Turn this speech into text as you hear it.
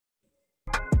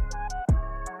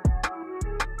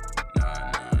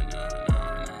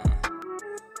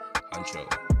Hancho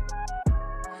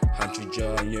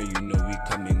John, yeah, you know we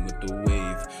coming with the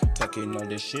wave. Talking all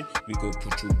this shit, we go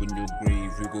put you in your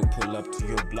grave. We go pull up to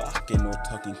your block, ain't no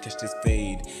talking, catch this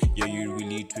fade. Yeah, you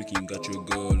really tweaking, got your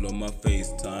girl on my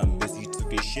FaceTime. Busy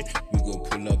talking shit, we go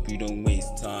pull up, we don't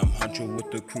waste time. Hancho with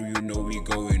the crew, you know we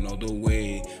going all the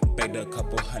way. Bagged a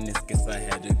couple hundreds, guess I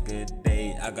had a good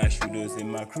day. I got shooters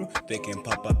in my crew, they can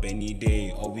pop up any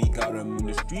day. Or we got them in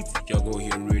the streets, y'all go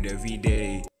hear it every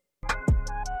day.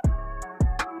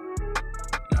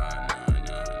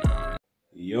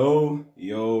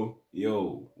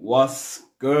 Yo, what's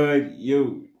good,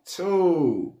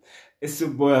 YouTube? It's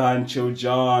your boy Hancho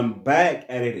John, back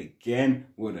at it again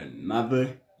with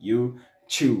another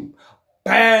YouTube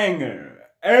banger.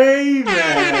 Hey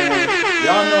man,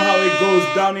 y'all know how it goes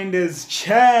down in this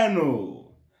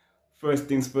channel. First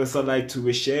things first, I'd like to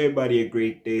wish everybody a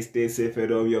great day. Stay safe at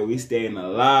home, yo. We staying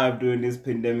alive during this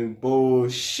pandemic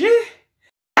bullshit.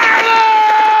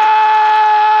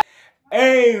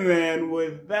 Hey man,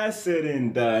 with that said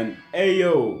and done, hey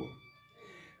yo,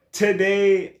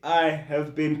 today I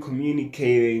have been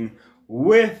communicating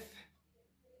with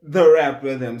the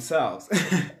rapper themselves.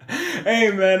 Hey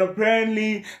man,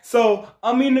 apparently, so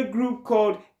I'm in a group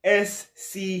called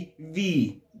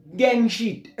SCV, Gang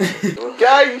Shit.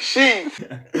 Gang Shit.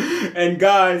 And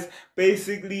guys,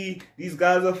 basically, these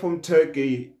guys are from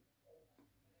Turkey.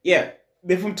 Yeah.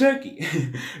 They're from Turkey.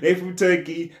 They're from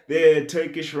Turkey. They're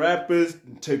Turkish rappers,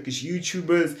 Turkish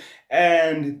YouTubers,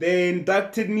 and they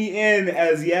inducted me in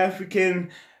as the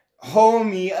African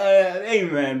homie. Hey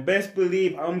man, best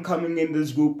believe I'm coming in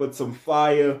this group with some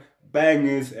fire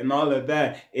bangers and all of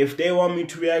that. If they want me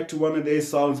to react to one of their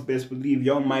songs, best believe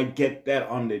y'all might get that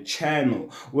on the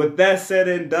channel. With that said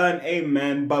and done, hey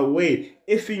man, but wait,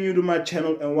 if you're new to my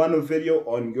channel and want a video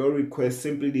on your request,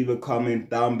 simply leave a comment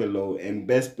down below and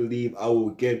best believe I will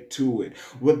get to it.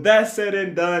 With that said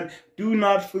and done, do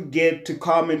not forget to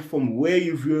comment from where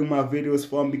you're viewing my videos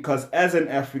from, because as an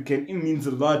African, it means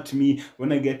a lot to me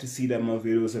when I get to see that my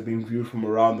videos have been viewed from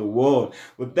around the world.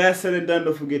 With that said and done,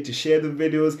 don't forget to share the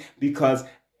videos, because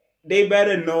they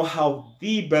better know how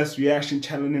the best reaction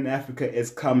channel in Africa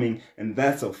is coming, and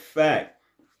that's a fact.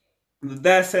 With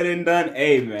that said and done,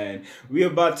 hey man, we're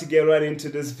about to get right into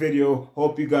this video.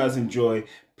 Hope you guys enjoy.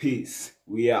 Peace.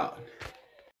 We out.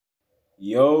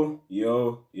 Yo.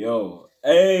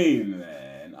 Hey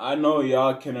man, I know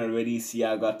y'all can already see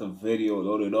I got the video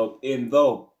loaded up in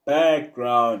the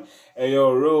background. Hey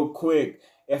yo, real quick,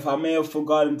 if I may have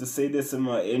forgotten to say this in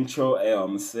my intro, hey, I'm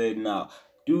gonna say it now.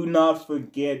 Do not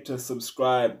forget to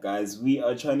subscribe, guys. We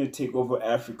are trying to take over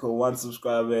Africa one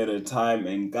subscriber at a time.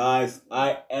 And guys,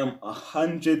 I am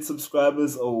 100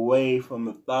 subscribers away from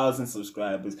 1,000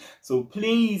 subscribers. So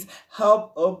please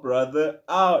help a brother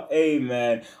out. Hey,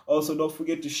 man. Also, don't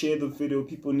forget to share the video.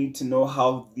 People need to know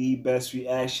how the best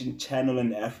reaction channel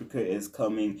in Africa is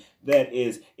coming. That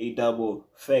is a double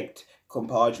fact,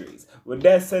 compadres. With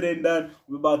that said and done,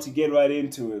 we're about to get right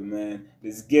into it, man.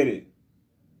 Let's get it.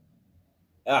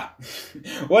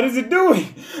 What is it doing?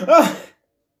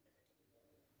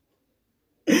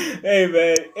 Hey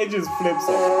man, it just flips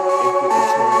up.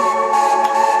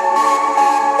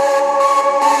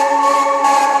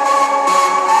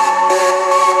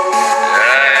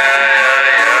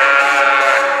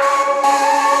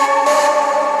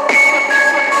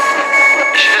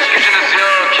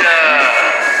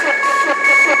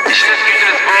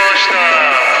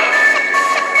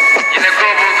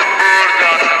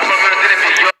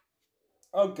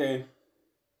 Okay,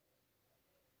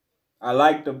 I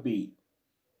like the beat.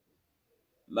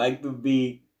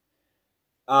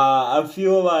 I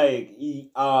feel like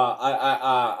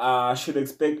I should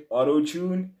expect auto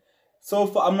tune. So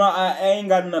far, I ain't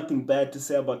got nothing bad to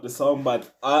say about the song,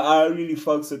 but I really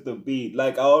fucks with the beat.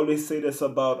 Like I always say this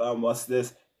about what's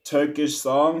this, Turkish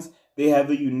songs. They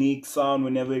have a unique sound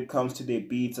whenever it comes to their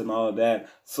beats and all of that.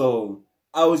 So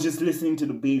I was just listening to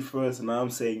the beat first, and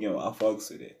I'm saying, yo, I fucks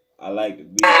with it. I like the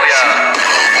beat.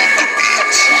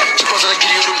 Çıkmasına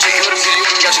giriyorum, çekiyorum,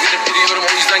 geliyorum. Gerçekleri biliyorum,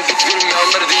 o yüzden gidiyorum.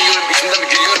 Yalanları dinliyorum, içimden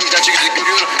gülüyorum. Gerçekleri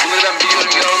görüyorum, bunları ben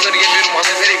biliyorum. Yalanları yemiyorum,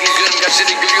 hasetleri geziyorum.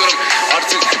 Gerçekleri görüyorum,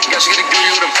 artık gerçekleri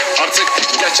görüyorum. Artık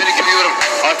gerçekleri görüyorum.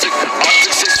 Artık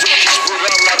ses yok hiç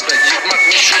buralarda. Yıkmak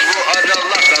meşhur bu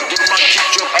aralarda. Durmak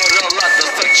hiç yok aralarda.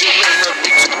 Saçılığını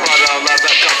bütün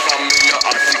paralarda. Kapanmıyor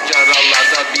artık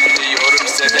yaralarda. Bilmiyorum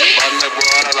sebep anne bu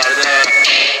aralarda.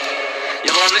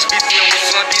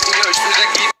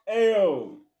 Hey yo,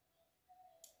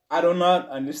 I do not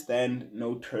understand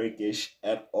no Turkish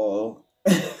at all,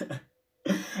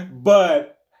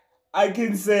 but I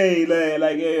can say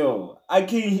like hey yo, I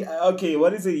can, okay,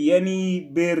 what is it?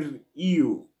 Yeni bir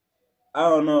EU. I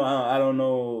don't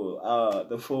know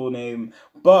the full name,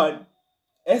 but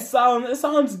it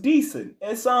sounds decent.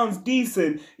 It sounds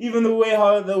decent. Even the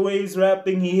way he's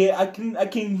rapping, I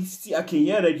can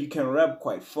hear that you can rap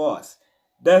quite fast.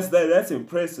 That's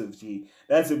impressive, G.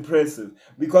 That's impressive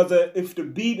because if the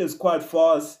beat is quite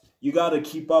fast, you gotta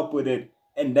keep up with it,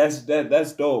 and that's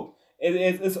dope.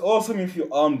 It's awesome if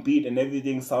you're on beat and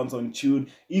everything sounds on tune.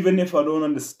 Even if I don't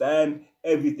understand,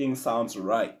 everything sounds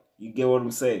right. You get what I'm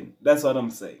saying? That's what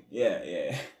I'm saying. Yeah,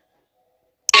 yeah.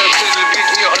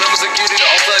 Bitmiyor aramıza giriyor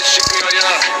asla çıkmıyor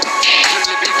ya.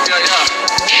 Türlü bitmiyor ya.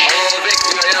 Havalı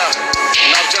bekliyor ya.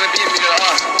 Ne yapacağını bilmiyor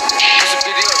ha. Yüzüp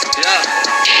gidiyor ya.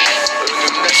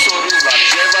 Önümde sorular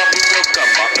cevabım yok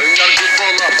ama önyargı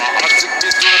olama artık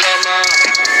bir dur ama.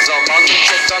 Zamanım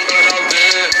çoktan daraldı.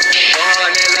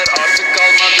 Bahaneler artık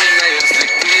kalmadı ne yazık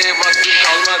ki vaktim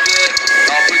kalmadı.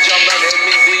 Ne yapacağımdan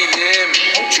emin değilim.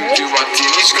 Çünkü vaktim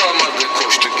hiç kalmadı.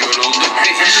 Koştuk yorulduk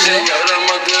bir işe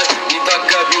yaramadı. Bir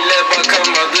dakika bile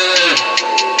bakamadı.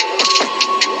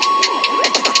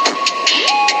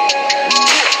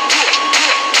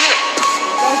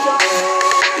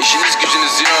 İşiniz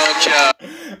gücünüz yok ya.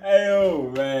 Hey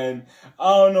yo, man. I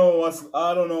don't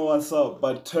know what's up,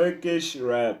 but Turkish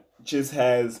rap just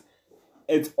has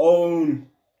its own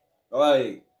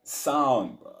like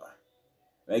sound, bro.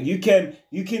 Like you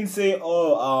can say,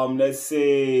 oh, let's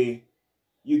say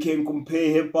you can compare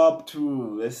hip hop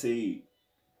to, let's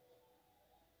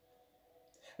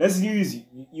use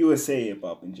USA hip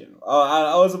hop in general.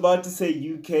 I was about to say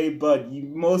UK, but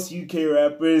most UK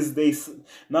rappers,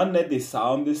 not that they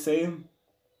sound the same,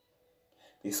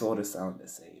 they sort of sound the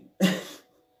same.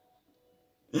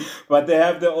 But they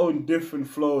have their own different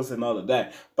flows and all of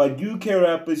that. But UK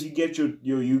rappers, you get your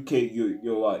UK,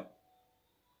 your what?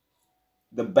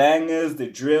 The bangers, the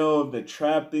drill, the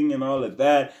trapping, and all of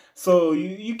that. So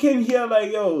you can hear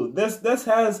like, yo, this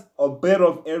has a bit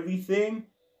of everything,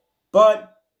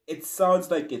 but it sounds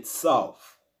like it's soft.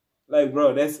 Like,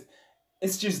 bro,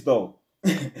 it's just dope.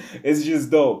 It's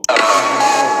just dope.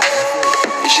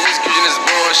 İşiniz gücünüz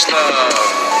boşta.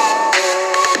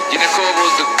 Yine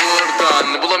kovulduk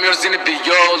buradan. Bulamıyoruz yeni bir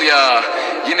yol ya.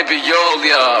 Yeni bir yol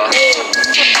ya.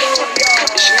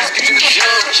 İşiniz gücünüz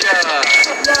yok ya.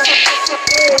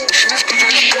 İşiniz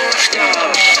gücünüz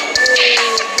boşta.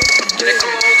 Yine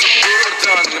kovulduk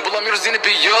buradan. Bulamıyoruz yeni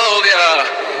bir yol ya.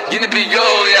 Yeni bir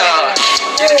yol ya.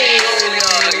 Yeni bir yol ya.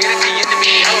 Yeni bir yol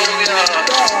ya.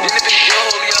 Yeni bir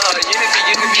yol ya.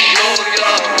 Yeni bir yol ya.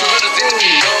 Bulamıyoruz yeni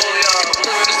bir yol ya.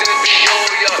 Bulamıyoruz yeni bir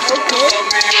yol ya.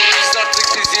 Bulamıyoruz artık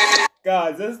biz yeni.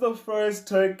 Guys, this is the first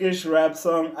Turkish rap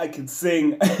song I can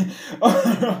sing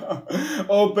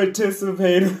or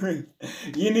participate with.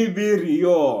 Yeni bir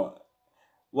yol.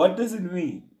 What does it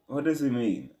mean? What does it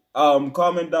mean?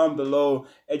 Comment down below,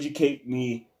 educate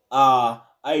me.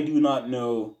 I do not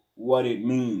know what it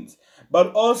means.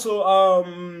 But also,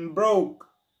 broke.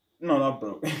 No, not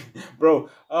broke. Bro,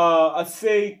 I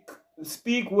say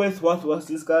speak with what was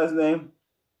this guy's name?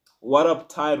 What up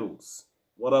titles?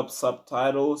 What up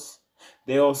subtitles?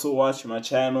 They also watch my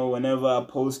channel whenever I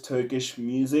post Turkish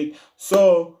music.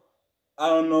 So I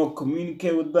don't know,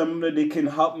 communicate with them that they can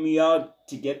help me out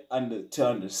to to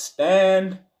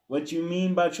understand what you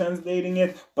mean by translating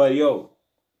it. But yo,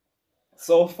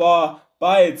 so far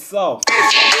by itself.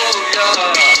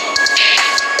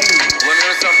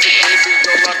 Bulamıyoruz artık yeni bir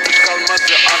yol artık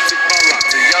kalmadı artık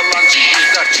bağlantı yalancı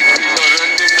yüzler çıkıyor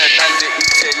önüme ben de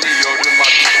iteliyorum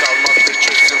artık kalmadı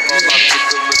çözüm falan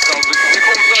tıkılı kaldık bir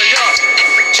konuda ya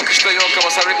çıkışta yok ama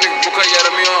sabretmek bu kadar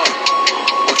yaramıyor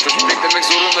boş boş beklemek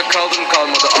zorunda kaldım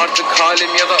kalmadı artık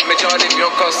halim ya da mecalim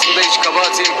yok aslında hiç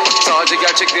kabahatim sadece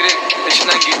gerçeklerin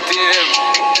peşinden gittim.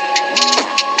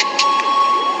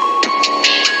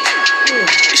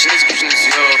 İşiniz gücünüz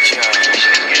yok ya.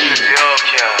 İşiniz gücünüz yok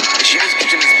ya. İşiniz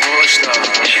gücünüz boşta.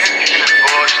 İşiniz gücünüz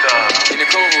boşta. Yine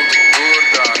kovulduk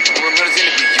buradan. Bulamıyoruz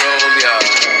yeni bir yol ya.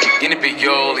 Yeni bir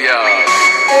yol ya.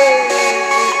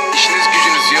 İşiniz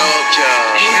gücünüz yok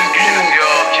ya. İşiniz gücünüz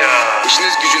yok ya.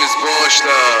 İşiniz gücünüz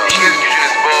boşta. İşiniz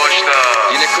gücünüz boşta.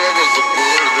 Yine kovulduk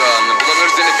buradan.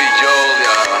 Bulamıyoruz yeni bir yol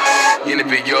ya.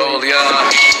 Yeni bir yol ya.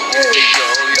 Yeni bir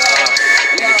yol ya.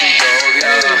 Yeni bir yol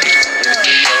ya. Yeni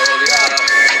bir yol ya.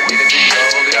 Yeni bir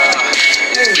yol ya.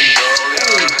 Yeni bir yol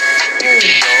ya. Yeni bir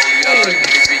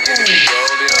yol ya. Yeni bir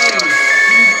yol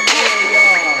ya.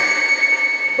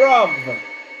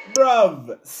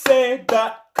 Bruv,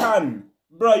 Sedat can.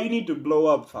 Bro, you need to blow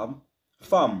up,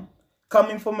 fam.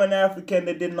 Coming from an African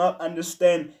that did not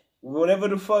understand whatever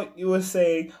the fuck you were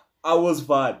saying, I was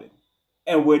vibing.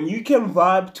 And when you can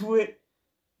vibe to it,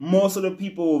 most of the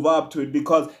people will vibe to it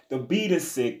because the beat is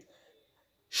sick.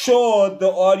 Sure,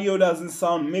 the audio doesn't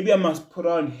sound. Maybe I must put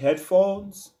on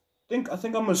headphones. I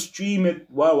think I'm gonna stream it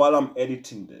while I'm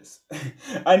editing this.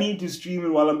 I need to stream it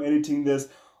while I'm editing this,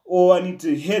 or I need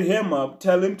to hit him up,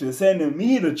 tell him to send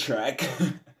me the track.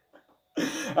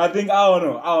 I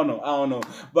don't know.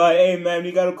 But hey, man,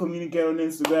 we gotta communicate on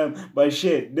Instagram. But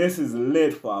shit, this is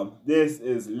lit, fam. This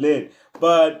is lit.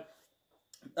 But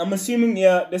I'm assuming,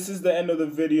 yeah, this is the end of the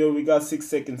video. We got 6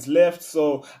 seconds left,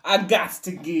 so I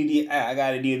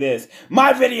gotta do this.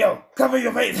 My video, cover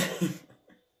your face.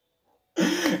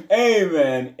 Hey,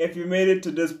 man, if you made it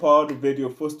to this part of the video,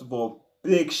 first of all,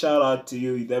 big shout out to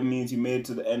you. That means you made it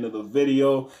to the end of the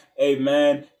video. Hey,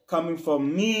 man, coming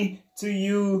from me to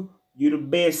you, you the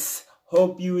best.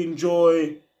 Hope you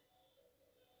enjoy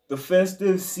the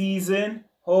festive season.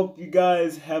 Hope you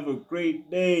guys have a great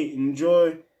day.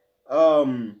 Enjoy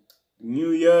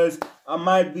New Year's. I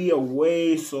might be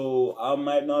away, so I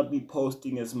might not be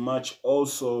posting as much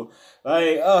also.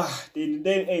 Like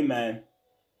hey, man,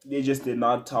 they just did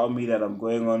not tell me that I'm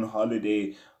going on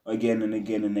holiday again and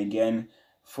again and again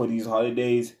for these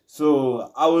holidays.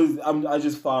 So I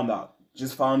just found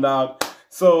out.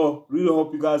 So really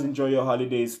hope you guys enjoy your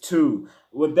holidays too.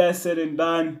 With that said and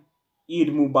done, Eid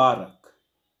Mubarak.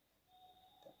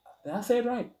 Did I say it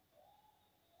right?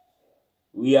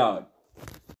 We out.